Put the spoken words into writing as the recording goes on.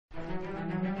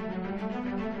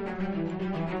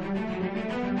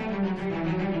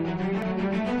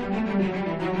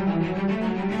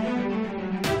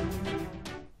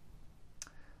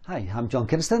I'm John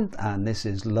Kynaston and this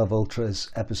is Love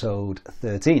Ultras episode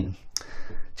 13.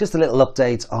 Just a little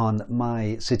update on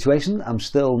my situation. I'm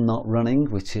still not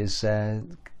running, which is a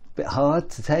bit hard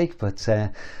to take, but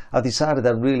I've decided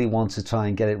I really want to try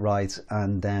and get it right,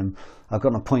 and I've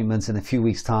got an appointment in a few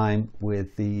weeks' time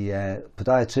with the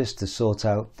podiatrist to sort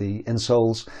out the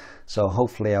insoles. So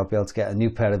hopefully I'll be able to get a new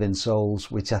pair of insoles,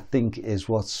 which I think is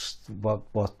what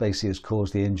basically has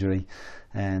caused the injury.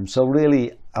 So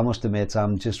really, I must admit,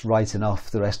 I'm just writing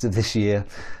off the rest of this year,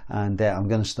 and I'm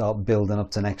going to start building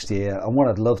up to next year. And what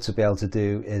I'd love to be able to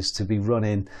do is to be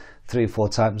running 3 or 4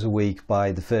 times a week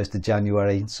by the 1st of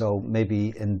January. So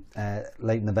maybe in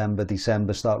late November,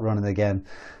 December, start running again,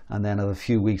 and then have a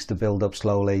few weeks to build up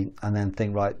slowly, and then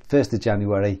think, right, 1st of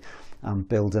January, I'm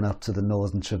building up to the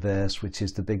Northern Traverse, which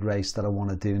is the big race that I want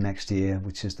to do next year,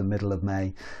 which is the middle of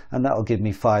May, and that'll give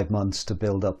me 5 months to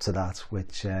build up to that,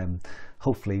 which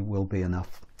hopefully will be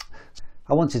enough.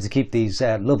 I wanted to keep these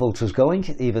Love Ultras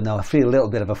going, even though I feel a little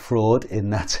bit of a fraud in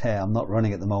that I'm not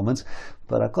running at the moment,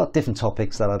 but I've got different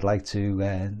topics that I'd like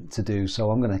to do,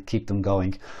 so I'm going to keep them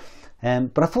going.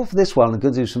 But I thought for this one I'm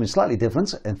going to do something slightly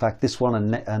different. In fact, this one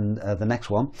and the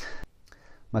next one,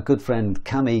 my good friend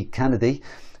Cammie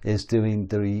is doing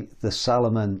the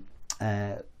Salomon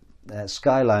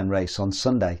Skyline race on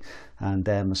Sunday, and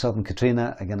myself and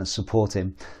Katrina are going to support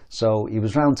him. So he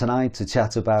was round tonight to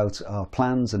chat about our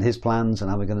plans and his plans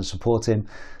and how we're going to support him,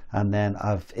 and then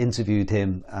I've interviewed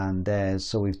him, and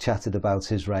so we've chatted about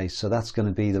his race. So that's going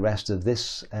to be the rest of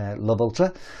this Love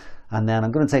Ultra. And then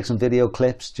I'm going to take some video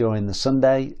clips during the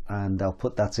Sunday, and I'll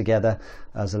put that together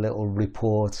as a little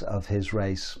report of his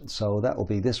race. So that will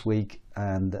be this week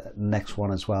and next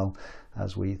one as well,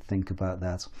 as we think about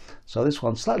that. So this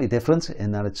one's slightly different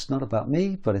in that it's not about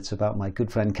me, but it's about my good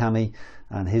friend Cammie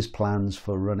and his plans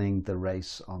for running the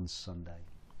race on Sunday.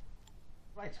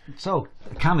 Right, so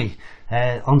Cammie,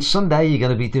 on Sunday you're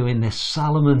going to be doing this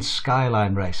Salomon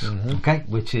Skyline race, okay,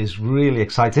 which is really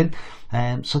exciting.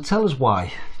 So tell us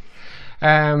why.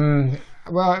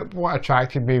 Well, what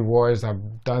attracted me was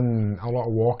I've done a lot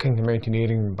of walking,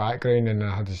 mountaineering background, and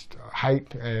I had just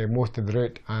hiked most of the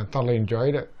route and thoroughly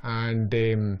enjoyed it.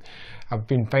 And I've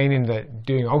been finding that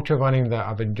doing ultra running that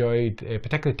I've enjoyed,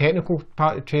 particularly technical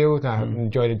part of the trails, I've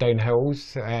enjoyed the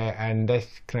downhills, and this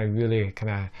kind of really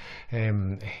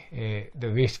the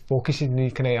race focuses on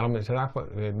these kind of elements, so that's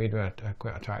what made me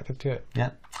quite attracted to it.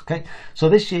 Yeah. Okay, so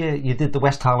this year you did the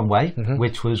West Highland Way,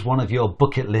 which was one of your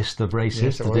bucket list of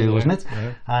races to do, wasn't it?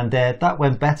 Yeah. And that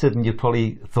went better than you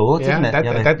probably thought, didn't it?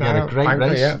 You had a great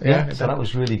race. Yeah, so that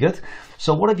was really good.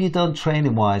 So what have you done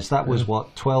training wise? That was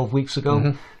what, 12 weeks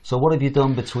ago? So what have you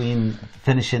done between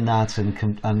finishing that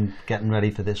and getting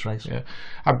ready for this race? Yeah,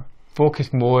 I've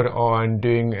focused more on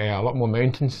doing a lot more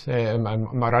mountains.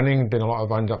 My running, doing a lot of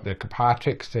runs up the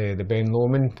Kilpatricks, the Ben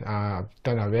Lomond. I've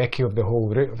done a recce of the whole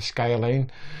route of the Skyline,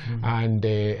 and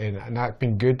that's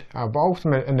been good. But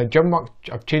also in the gym work,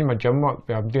 I've changed my gym work.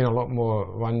 I'm doing a lot more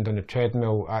runs on the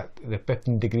treadmill at the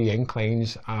 15-degree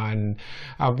inclines, and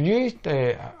I've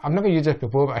never used this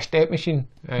before, but a step machine.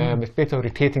 It's basically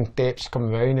rotating steps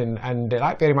come around, and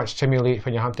that very much simulates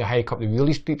when you have to hike up the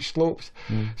really steep slopes.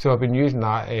 So I've been using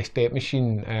that stair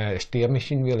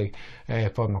machine really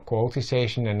for my quality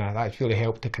session, and that's really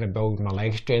helped to kind of build my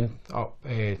leg strength up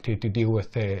to deal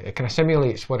with it kind of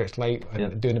simulates what it's like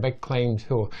doing a big climb.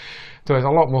 So there's a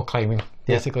lot more climbing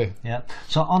basically. Yeah.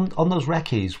 So on those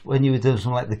recce's, when you were doing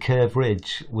something like the Curve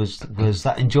Ridge, was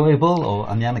that enjoyable, or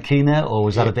on the Anakina, or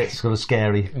was that a bit sort of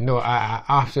scary? No, I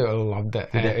absolutely loved it.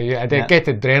 I did get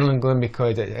the adrenaline going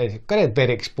because it's got it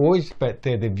very exposed, but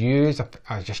the views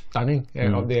are just stunning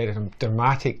up there. It's a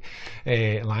dramatic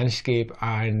landscape,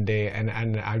 and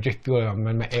I just feel I'm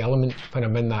in my element when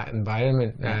I'm in that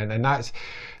environment, and that's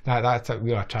what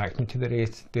really attracts me to the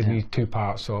race. These 2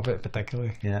 parts of it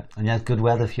particularly. Yeah, and you had good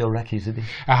weather for your recce's, did you?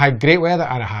 I had great weather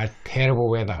and I had terrible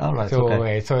weather. Oh, right, so,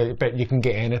 okay. But you can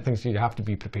get anything, so you have to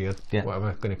be prepared.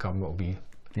 Whatever's going to come, it'll be.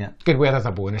 Yeah. Good weather's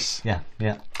a bonus. Yeah.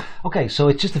 Okay, so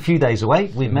it's just a few days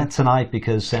away. We've met tonight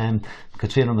because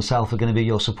Katrina and myself are going to be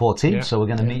your support team, so we're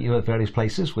going to meet you at various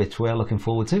places, which we're looking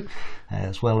forward to,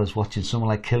 as well as watching someone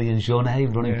like Kilian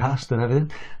Jornet running past and everything.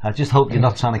 I just hope you're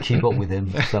not trying to keep up with him.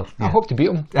 So I hope to beat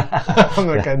him. I'm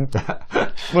not kidding.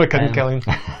 Not kidding,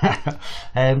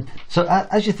 Kilian. So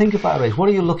as you think about a race, what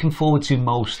are you looking forward to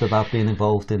most about being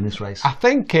involved in this race? I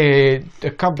think the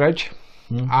Curve Ridge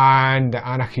and the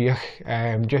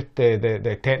Anakirch, just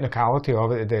the technicality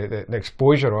of it, the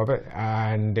exposure of it,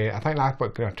 and I think that's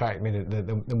what can attract me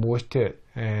the most to it.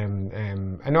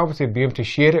 and obviously be able to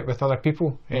share it with other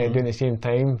people doing the same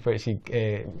time, which it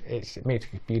makes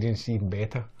the experience even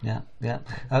better. Yeah, yeah.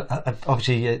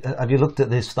 Obviously, have you looked at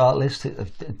the start list?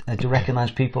 Do you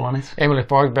recognise people on it? Emily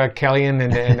Forsberg, Killian,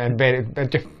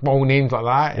 and just small names like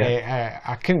that. Yeah.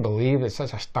 I couldn't believe it's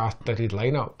such a star-studded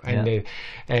lineup. And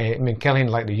I mean, Killian,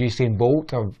 like the Usain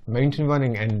Bolt of mountain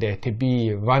running, and to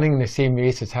be running the same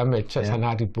race as him, it's just an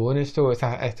added bonus. So it's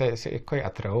quite a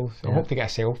thrill. So I hope to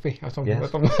get a selfie or something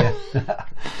with him. Yeah.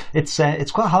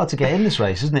 It's quite hard to get in this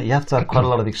race, isn't it? You have to have quite a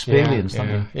lot of experience, don't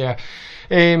you? Yeah.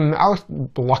 I was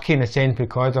lucky in a sense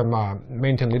because of my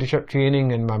mountain leadership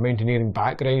training and my mountaineering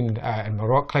background and my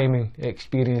rock climbing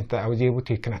experience that I was able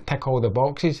to kind of tick all the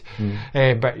boxes.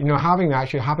 But you know, having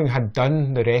had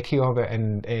done the recce of it,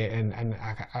 and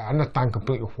I understand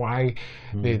completely why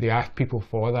they ask people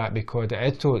for that, because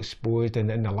it is so exposed,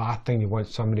 and the last thing you want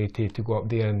somebody to go up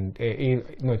there and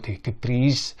to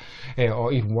freeze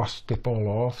or even worse to fall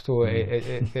off. So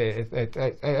it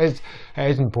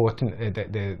is important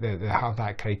that they have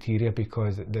that criteria,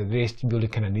 because the race really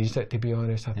kind of needs it, to be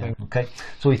honest, I think. Okay,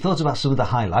 so we thought about some of the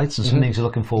highlights and some things you're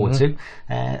looking forward to.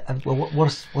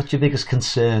 What's your biggest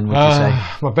concern, would you say?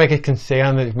 My biggest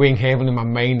concern that's weighing heavily in my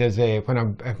mind is when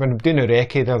I'm doing a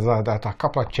recce, there's a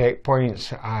couple of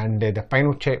checkpoints, and the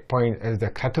final checkpoint is the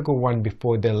critical one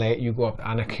before they let you go up the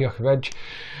Annakirk Ridge,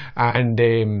 and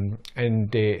I'm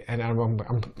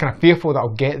kind of fearful that I'll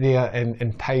get there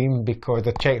in time, because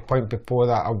the checkpoint before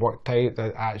that I worked out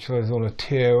that actually there's only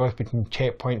 2 hours between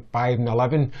checkpoint 5 and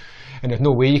 11, and there's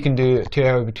no way you can do 2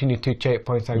 hours between the two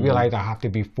checkpoints. I realised I have to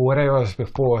be 4 hours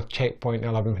before checkpoint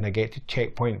 11 when I get to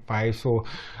checkpoint 5, so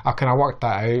I kind of worked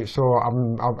that out. So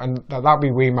and that'll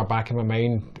be way in my back of my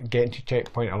mind, getting to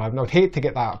checkpoint 11. I would hate to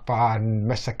get that far and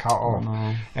miss the cut off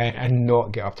and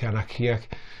not get up to Annakirk,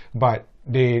 but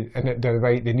they're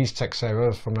right, they need 6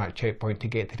 hours from that checkpoint to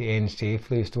get to the end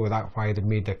safely, so that's why they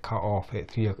made the cut off at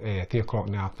 3 o'clock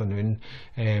in the afternoon,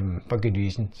 for good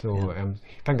reason. So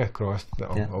fingers crossed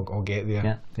that I'll get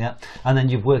there. Yeah. And then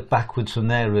you've worked backwards from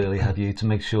there, really, have you, to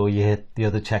make sure you hit the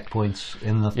other checkpoints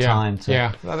in enough time to...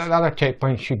 Yeah, the other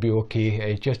checkpoints should be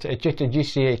okay. It's just as you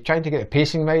say, trying to get the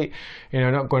pacing right,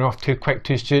 not going off too quick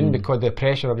too soon because of the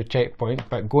pressure of the checkpoint,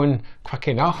 but going quick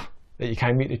enough that you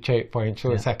can meet the checkpoint.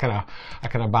 So it's a kind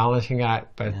of balancing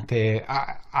act, but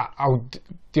I'll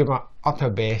do my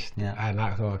utter best, and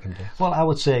that's all I can do. Well, I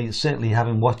would say, certainly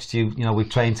having watched you, we've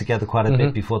trained together quite a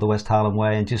bit before the West Highland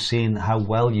Way, and just seeing how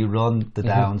well you run the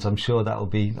Downs, I'm sure that'll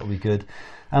be good.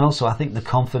 And also, I think the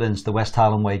confidence the West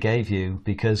Highland Way gave you,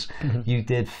 because you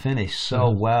did finish so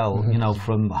well,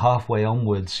 from halfway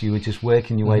onwards, you were just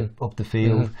working your way up the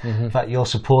field. In fact, your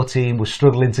support team was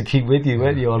struggling to keep with you,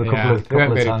 weren't you, on a couple of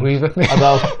times? Very pleased with me.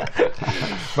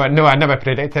 But no, I never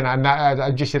predicted it, and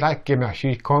I just said that gave me a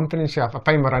huge confidence. I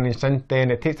find my running since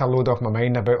then, it takes a load off my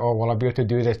mind about, will I be able to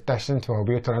do this distance, or I'll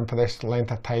be able to run for this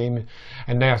length of time,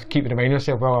 and now I keep reminding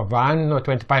myself, I ran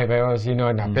 25 hours, and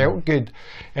I felt good,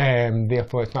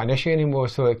 therefore it's not an issue anymore.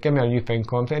 So it gave me a newfound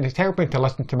confidence. It's helped me to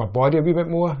listen to my body a wee bit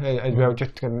more as well,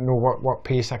 just to know what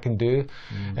pace I can do.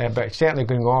 But certainly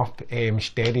going off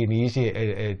steady and easy,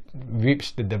 it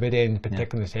reaps the dividend,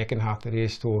 particularly in the second half of the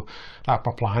race. So that's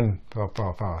my plan for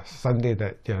Sunday,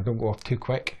 that I don't go off too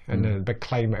quick, and the big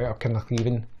climb out of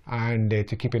Kynaston, and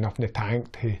to keep enough in the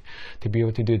tank to be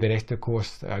able to do the rest of the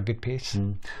course at a good pace.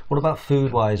 What about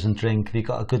food wise and drink? Have you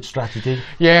got a good strategy?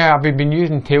 Yeah, I've been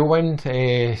using Tailwind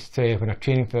when I'm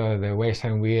training for the West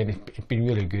Highland Way, and it's been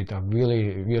really good. I've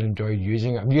really enjoyed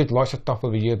using it. I've used lots of stuff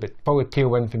over the years, but probably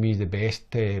Tailwind for me is the best,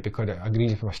 because it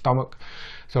agrees with my stomach.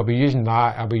 So I'll be using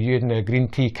that. I'll be using the green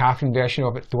tea caffeine version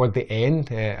of it toward the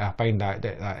end. I find that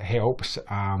helps.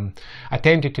 I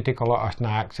tended to take a lot of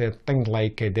snacks, things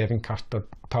like Devon custard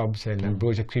tubs and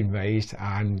ambrosia cream rice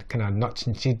and kind of nuts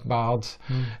and seed bars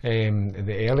in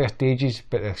the earlier stages,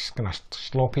 but it's kind of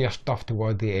sloppier stuff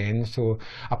toward the end. So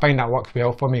I find that works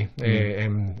well for me.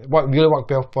 What really worked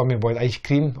well for me was ice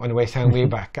cream on the West Highland Way,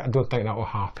 but I don't think that will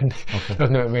happen. There's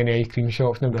not many ice cream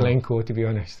shops in Glencoe, to be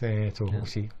honest, so we'll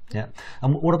see. Yeah.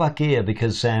 And what about gear?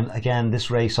 Because again, this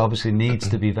race obviously needs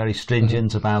to be very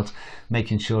stringent about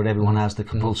making sure everyone has the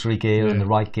compulsory gear and the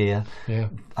right gear.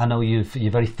 I know you're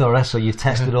very thorough, so you've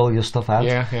tested all your stuff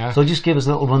out. So just give us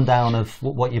a little rundown of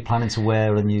what you're planning to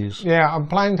wear and use. I'm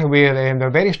planning to wear, they're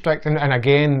very strict, and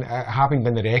again, having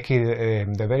done the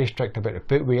recce, they're very strict about the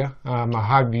footwear. I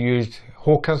have used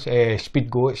hokers, speed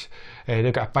goats.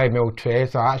 They've got a 5 mil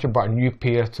tread, so I actually bought a new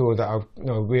pair so that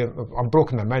I've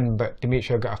broken them in, but to make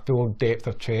sure I've got a full depth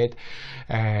of tread,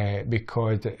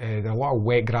 because there are a lot of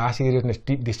wet grass areas and it's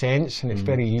deep descents, and it's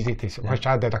very easy to, which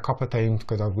I did a couple of times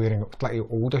because I was wearing slightly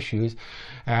older shoes.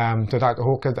 So that's the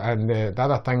hokers. And the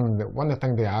other thing, one of the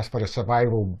things they asked for, a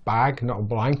survival bag, not a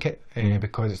blanket,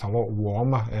 because it's a lot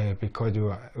warmer, because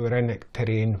we're in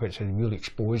terrain which is really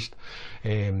exposed,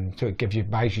 so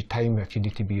it buys you time if you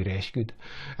need to be rescued.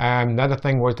 The other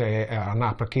thing was an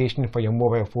application for your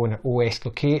mobile phone, OS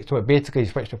Locate. So it basically, you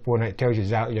switch the phone, it tells you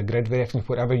exactly your grid reference,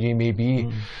 whatever you may be.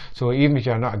 So even if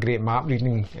you're not a great map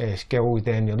reading skills,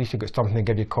 then at least you've got something to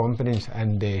give you confidence.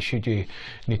 And should you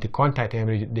need to contact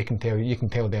anybody, you can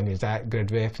tell them the exact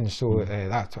grid reference. So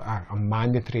that's a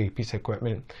mandatory piece of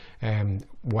equipment.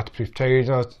 Waterproof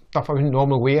trousers, stuff I wouldn't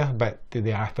normally wear, but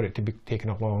they ask for it to be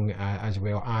taken along as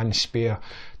well, and spare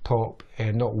top,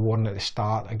 not worn at the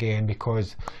start again,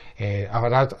 because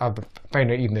I've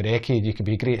found out even the wreckage, you can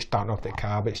be great starting off the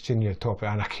car, but soon you're top of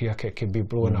Anarchy, it could be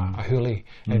blowing a hoolie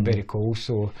and very cold.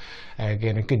 So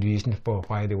again, a good reason for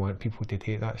why they want people to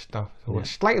take that stuff. So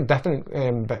it's slightly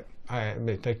different, but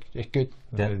it's good.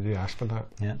 They ask for that.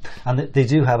 Yeah, and they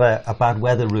do have a bad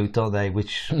weather route, don't they?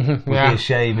 Which would be a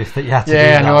shame if you had to do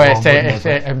that. Yeah, no,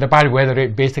 it's the bad weather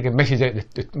route basically misses out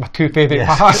my two favourite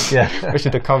parts, which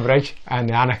is the coverage and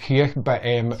the Anarchy. But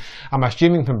I'm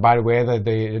assuming from bad weather,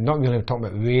 they're not really talking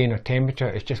about rain or temperature.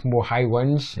 It's just more high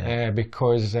winds,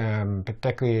 because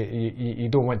particularly you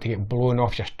don't want to get blown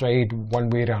off your stride one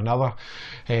way or another,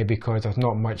 because there's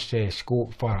not much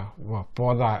scope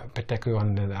for that, particularly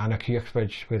on the Anarchy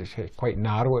Bridge, where it's quite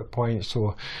narrow at points.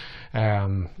 So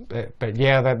but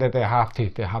yeah, they have to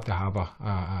have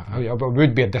it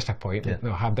would be a disappointment.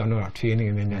 They'll have done all that training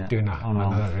and then they're doing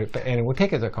another route, but anyway, we'll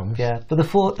take it as it comes. But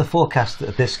the forecast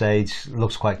at this stage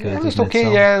looks quite good. It's okay.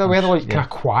 So, the weather looks kind of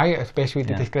quiet, is the best way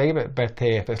to describe it, but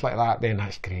if it's like that, then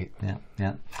that's great.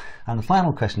 And the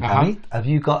final question, Cammie, have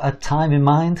you got a time in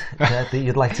mind that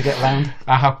you'd like to get round?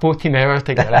 I have 14 hours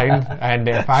to get round, and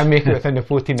if I make it within the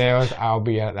 14 hours, I'll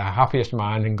be the happiest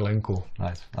man in Glencoe.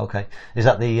 Right. Okay. Is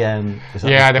that the?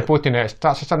 The 14 hours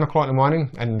starts at 7 o'clock in the morning,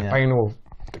 and the final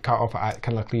cut off at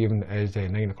Kynaston is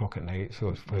 9 o'clock at night. So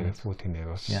it's 14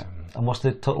 hours. And what's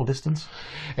the total distance?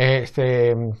 It's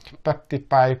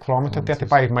 55 kilometres,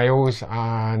 35 miles,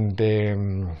 and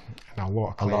a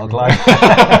lot of climbing.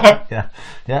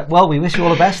 Well, we wish you all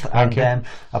the best. Thank you.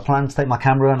 I plan to take my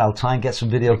camera and I'll try and get some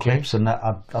video clips, and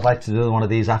I'd like to do one of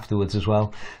these afterwards as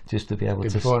well, just to be able to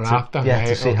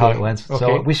see how it went.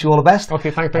 So I wish you all the best.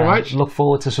 Okay, thanks very much. Look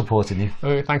forward to supporting you.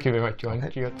 Thank you very much, John.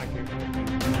 Thank you.